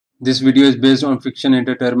This video is based on fiction,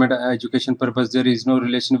 entertainment, and education purpose. There is no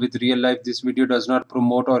relation with real life. This video does not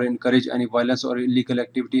promote or encourage any violence or illegal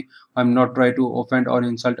activity. I'm not trying to offend or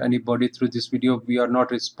insult anybody through this video. We are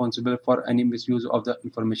not responsible for any misuse of the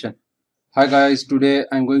information. Hi guys, today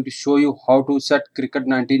I'm going to show you how to set Cricket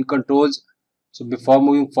 19 controls. So before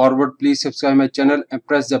moving forward, please subscribe my channel and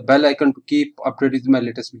press the bell icon to keep updated with my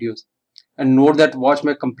latest videos. And note that watch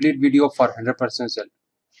my complete video for 100% result.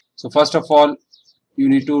 So first of all, you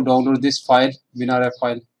need to download this file, WinRF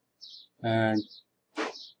file, and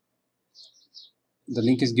the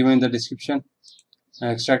link is given in the description.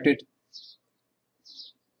 And extract it,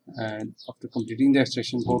 and after completing the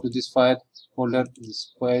extraction, go to this file folder,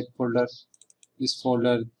 this file folder, this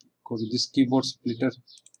folder, go to this keyboard splitter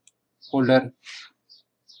folder,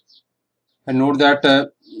 and note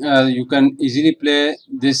that you can easily play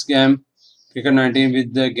this game Cricket 19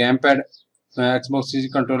 with the gamepad, Xbox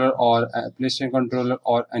Series controller, or PlayStation controller,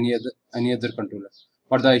 or any other controller.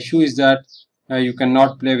 But the issue is that you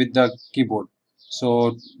cannot play with the keyboard.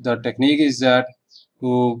 So the technique is that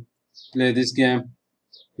to play this game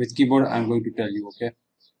with keyboard, I'm going to tell you. Okay.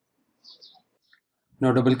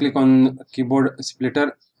 Now double click on keyboard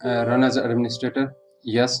splitter, run as administrator.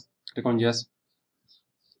 Yes. Click on yes,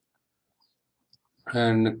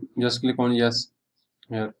 and just click on yes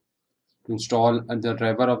here to install the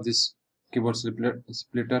driver of this keyboard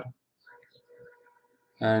splitter,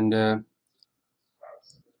 and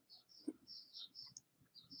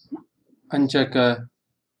uncheck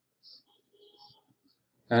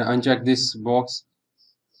this box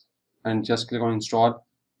and just click on install.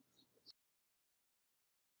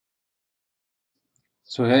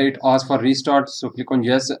 So here it asks for restart, so click on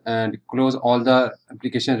yes and close all the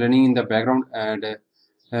applications running in the background and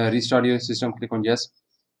restart your system. Click on yes.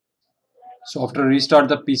 So after restart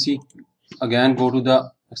the PC, again go to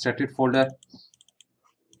the extracted folder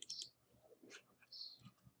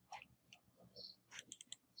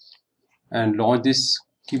and launch this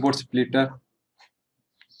keyboard splitter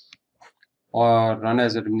or run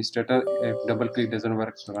as administrator. If double click doesn't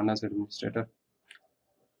work, so run as administrator.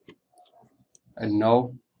 And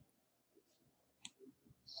now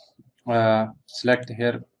select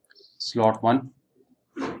here slot 1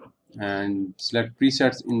 and select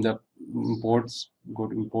presets in the imports. Go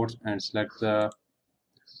to imports and select the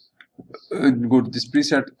go to this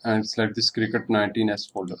preset and select this Cricket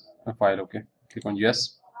 19s folder file. Okay, click on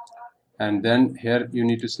yes, and then here you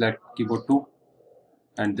need to select keyboard 2,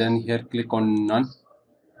 and then here click on none.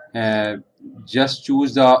 Just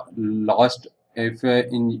choose the last.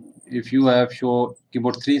 If you have show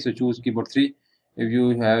keyboard 3, so choose keyboard 3. If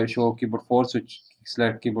you have show keyboard 4, so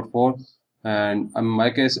select keyboard 4, and in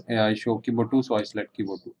my case I show keyboard 2, so I select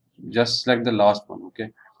keyboard 2. Just select the last one.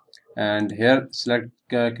 Okay, and here select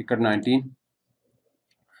Cricket 19,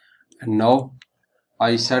 and now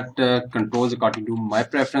I set controls according to my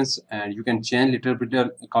preference, and you can change little bit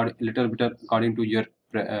according to your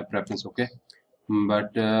preference. Okay,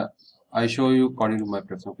 but I show you according to my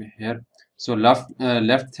preference. Okay, here, so left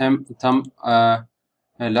thumb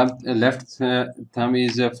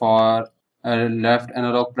is for left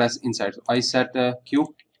analog press inside, so I set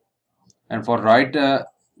Q, and for right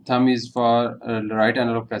thumb is for right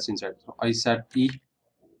analog press inside, so I set E,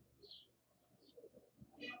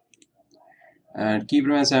 and key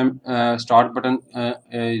prevents start button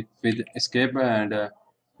with escape, and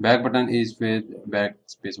back button is with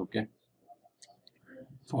backspace. Okay,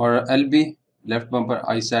 for LB left bumper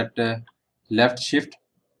I set left shift,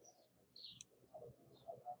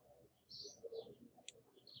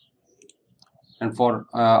 and for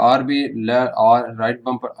RB right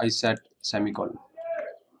bumper I set semicolon.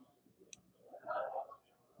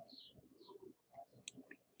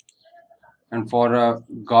 And for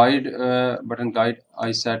guide button guide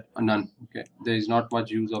I set none. Okay, there is not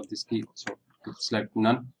much use of this key, so select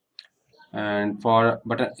none. And for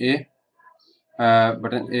button A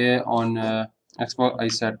on Xbox I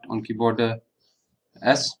set on keyboard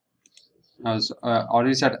S. I was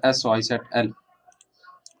already set S, so I set L.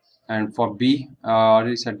 And for B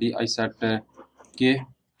already set D, I set K.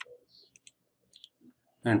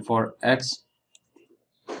 And for X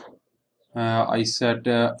I set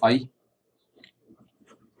I.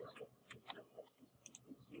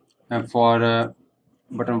 And for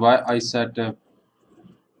button Y I set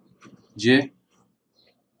J.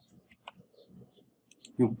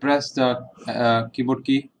 You press the keyboard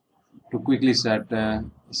key to quickly select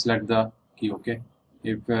the key. Okay,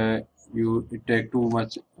 if you take too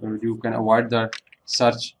much, you can avoid the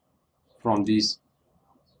search from these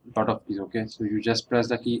lot of keys. Okay, so you just press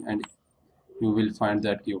the key and you will find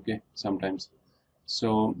that key. Okay, sometimes.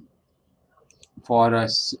 So For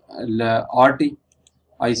RT,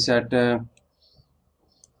 I set N.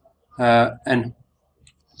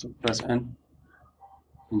 So press N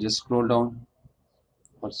and just scroll down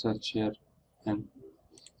for search here and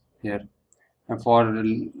here. And for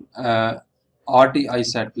RT, I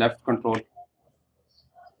set left control.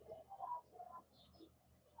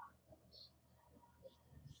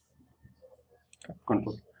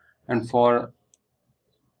 And for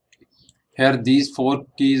here, these 4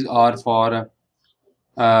 keys are for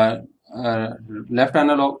left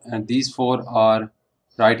analog, and these 4 are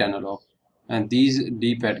right analog, and these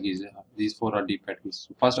D-pad keys. These 4 are D-pad keys.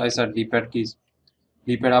 So first I set D-pad keys.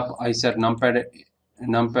 D-pad up, I set numpad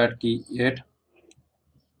key 8.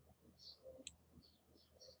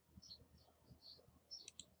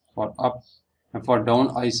 For up, and for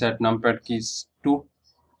down I set numpad keys 2.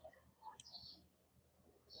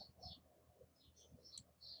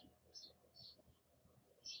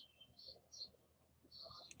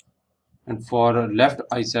 And for left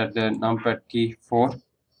I set the numpad key 4.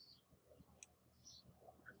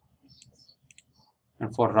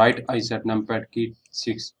 And for right I set numpad key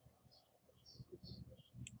 6.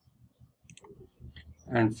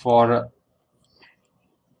 And for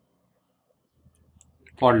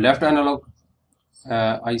left analog,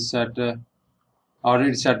 I set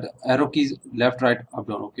already set arrow keys left, right, up,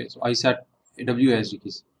 down. Okay, so I set WSD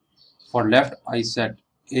keys. For left I set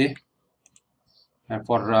A, and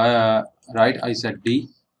for right I set D.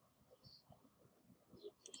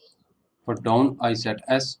 For down I set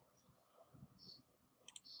S.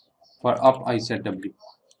 For up I set W.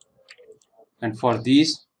 And for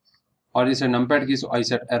these already set numpad keys, so I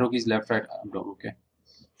set arrow keys left, right, up, down. Okay,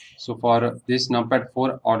 so for this numpad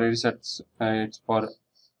 4 already sets it's for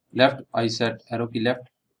left I set arrow key left.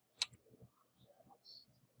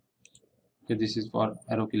 Okay, this is for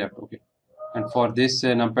arrow key left. Okay, and for this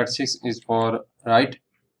numpad 6 is for right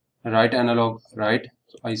analog right,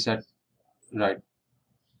 so I set right.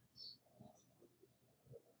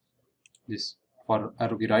 This for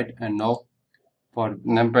arrow key right. And now for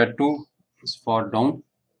numpad 2 is for down,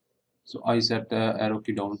 so I set arrow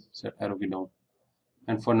key down,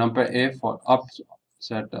 and for numpad A for up,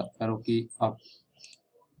 set arrow key up.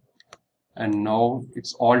 And now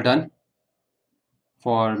it's all done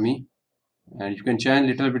for me, and you can change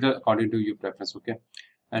little bit according to your preference. Okay,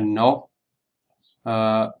 and now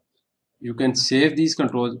you can save these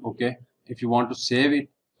controls. Okay, if you want to save it,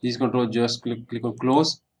 these controls, just click on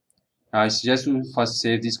close. I suggest you first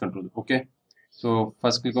save these controls. Okay, so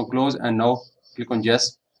first click on close, and now click on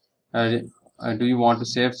yes. Do you want to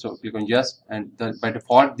save? So click on yes, and by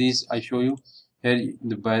default these I show you here.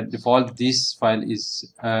 By default this file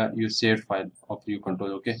is your saved file of your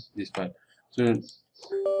control. Okay, this file. So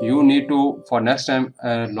you need to, for next time,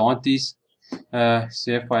 launch this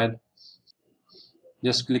save file.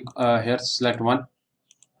 Just click here, select one,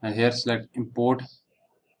 and here select import.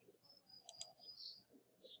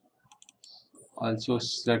 Also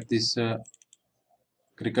select this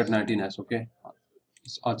cricket 19s. Okay,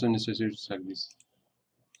 it's also necessary to select this.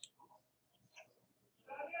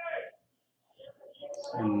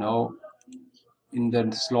 And now in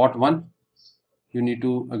the slot 1 you need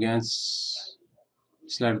to again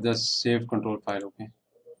select the save control file. Okay,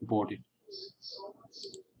 import it.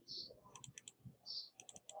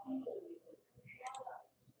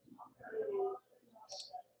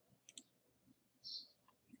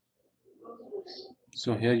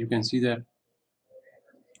 So here you can see that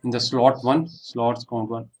in the slots count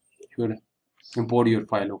 1, you should import your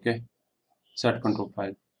file. Okay, set control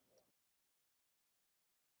file.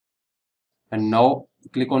 And now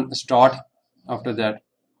click on start after that,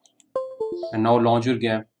 and now launch your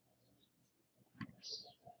game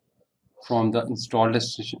from the install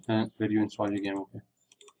destination where you install your game. Okay,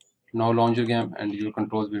 now launch your game and your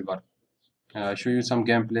controls will work. I'll show you some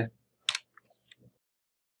gameplay.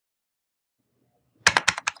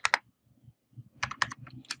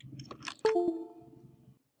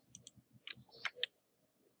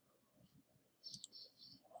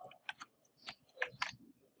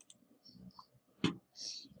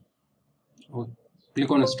 Click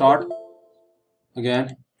on start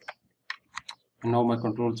again, and now my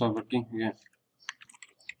controls are working again.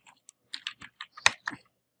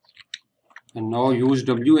 And now use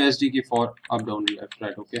WSD key for up, down, left,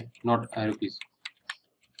 right. Okay, not arrow keys.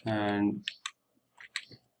 And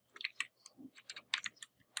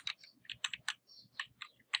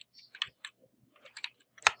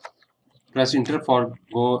press enter for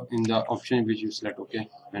go in the option which you select. Okay,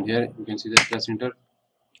 and here you can see that press enter,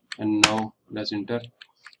 and now press enter,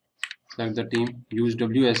 select the team, use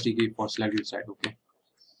WSD key for select your side. Okay,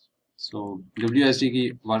 So WSD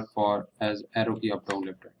key work for as arrow key up down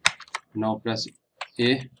left right. Now press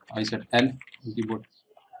A. I set L on keyboard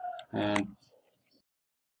and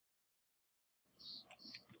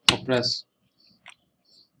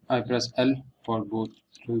I press L for go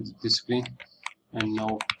through the screen, and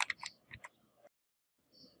now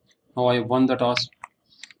I won the task.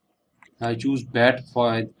 I choose bat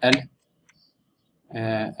for L.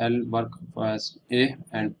 L work as A,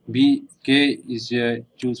 and B K is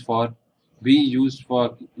choose for B used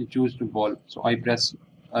for choose to ball. So I press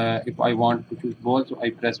if I want to choose ball, so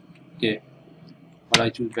I press K, but I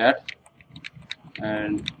choose bat.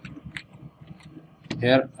 And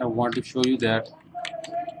here I want to show you that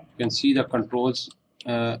you can see the controls.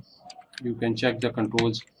 You can check the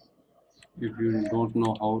controls if you don't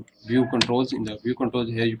know how view controls. In the view controls,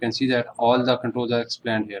 here you can see that all the controls are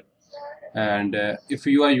explained here. And if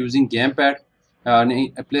you are using gamepad,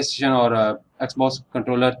 a PlayStation or a Xbox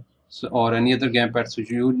controller, or any other gamepad, so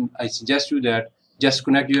I suggest you that just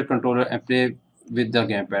connect your controller and play with the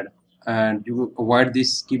gamepad, and you avoid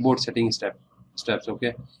this keyboard setting steps.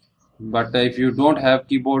 Okay, but if you don't have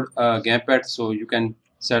keyboard gamepad, so you can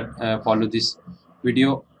follow this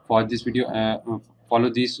video follow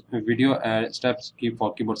these video steps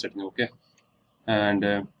for keyboard setting. Okay,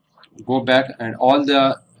 and go back, and all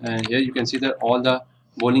the here you can see that all the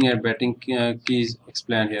bowling and batting keys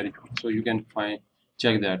explained here, so you can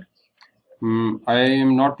check that. I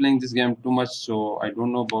am not playing this game too much, so I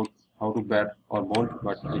don't know about how to bat or bowl,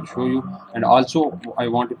 but I'll show you. And also I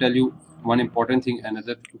want to tell you one important thing.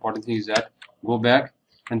 Another important thing is that go back,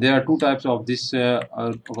 and there are two types of this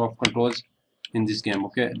of controls in this game.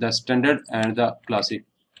 Okay, the standard and the classic.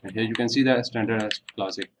 And here you can see the standard and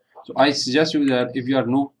classic. So I suggest you that if you are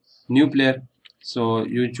new player, so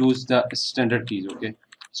you choose the standard keys. Okay,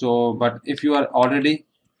 so but if you are already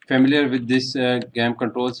familiar with this game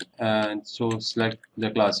controls, and so select the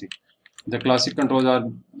classic. The classic controls are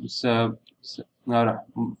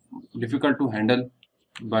difficult to handle,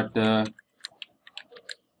 but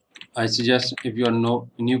I suggest if you are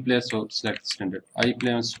new player, so select standard. I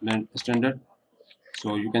play on standard.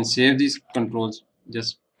 So you can save these controls,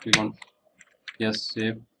 just click on yes,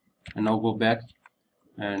 save, and now go back,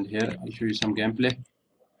 and here I show you some gameplay.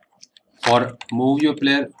 For move your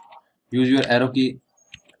player, use your arrow key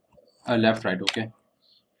left right. Okay,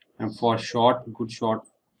 and for shot, good shot,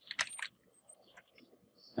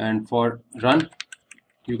 and for run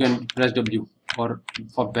you can press W.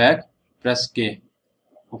 For back, press K.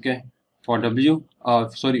 Okay, for W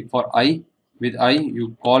for I, with I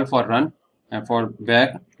you call for run, and for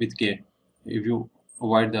back with K if you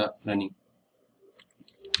avoid the running.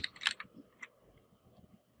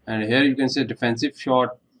 And here you can say defensive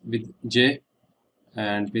shot with J,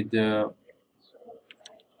 and with the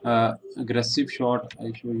aggressive shot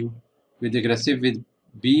I show you with aggressive with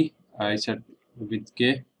B, I set with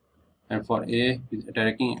K, and for A with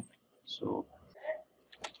attacking. So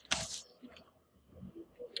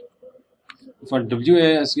for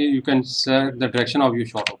WASD you can select the direction of your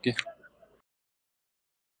shot. Okay,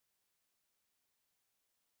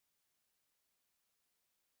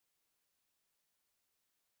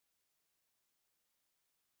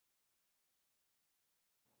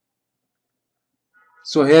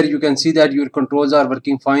 so here you can see that your controls are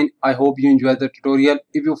working fine. I hope you enjoyed the tutorial.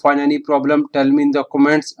 If you find any problem, tell me in the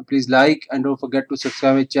comments. Please like and don't forget to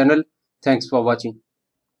subscribe my channel. Thanks for watching.